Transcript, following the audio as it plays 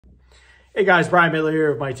Hey guys, Brian Bitler here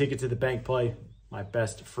with my ticket to the bank play, my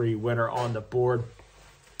best free winner on the board.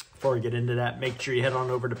 Before we get into that, make sure you head on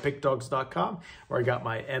over to pickdogs.com where I got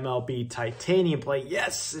my MLB Titanium play.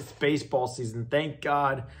 Yes, it's baseball season, thank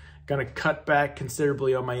God. Gonna cut back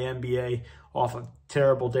considerably on my NBA off a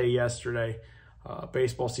terrible day yesterday.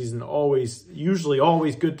 Baseball season usually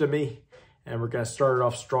always good to me. And we're gonna start it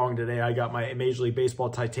off strong today. I got my Major League Baseball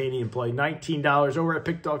Titanium play, $19 over at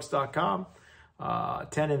pickdogs.com.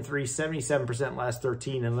 10 and 3, 77% last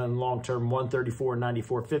 13, and then long-term 134,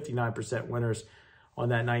 94, 59% winners on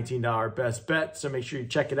that $19 best bet. So make sure you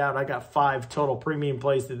check it out. I got 5 total premium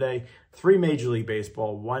plays today, 3 Major League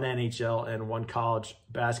Baseball, 1 NHL, and 1 college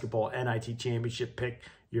basketball NIT championship pick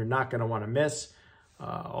you're not going to want to miss.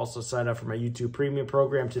 Also sign up for my YouTube premium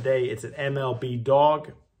program today. It's at MLB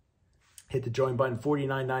Dog. Hit the join button,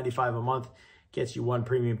 $49.95 a month. Gets you 1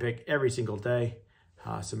 premium pick every single day.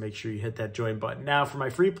 So make sure you hit that join button. Now for my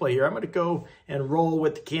free play here, I'm going to go and roll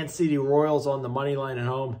with the Kansas City Royals on the money line at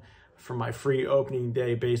home for my free opening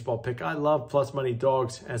day baseball pick. I love plus money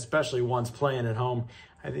dogs, especially ones playing at home.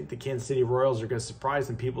 I think the Kansas City Royals are going to surprise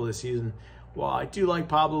some people this season. While I do like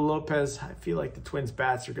Pablo Lopez, I feel like the Twins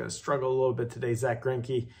bats are going to struggle a little bit today. Zach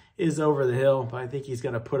Greinke is over the hill, but I think he's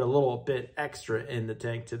going to put a little bit extra in the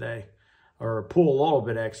tank today, or pull a little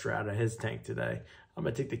bit extra out of his tank today. I'm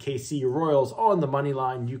going to take the KC Royals on the money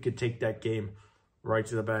line. You could take that game right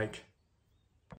to the bank.